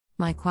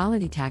My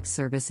Quality Tax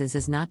Services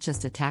is not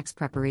just a tax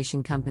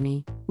preparation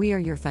company, we are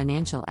your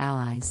financial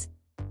allies.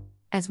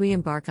 As we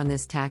embark on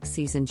this tax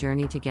season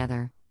journey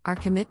together, our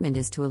commitment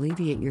is to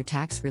alleviate your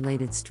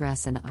tax-related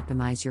stress and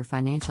optimize your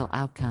financial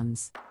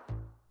outcomes.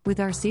 With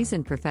our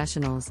seasoned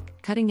professionals,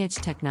 cutting-edge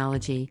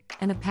technology,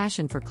 and a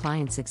passion for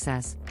client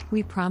success,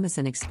 we promise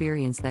an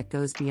experience that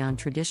goes beyond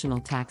traditional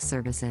tax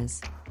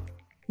services.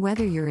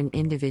 Whether you're an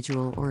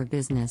individual or a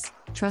business,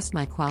 trust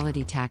My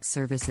Quality Tax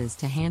Services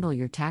to handle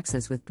your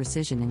taxes with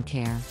precision and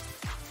care.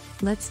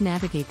 Let's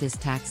navigate this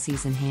tax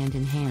season hand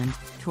in hand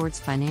towards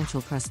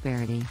financial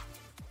prosperity.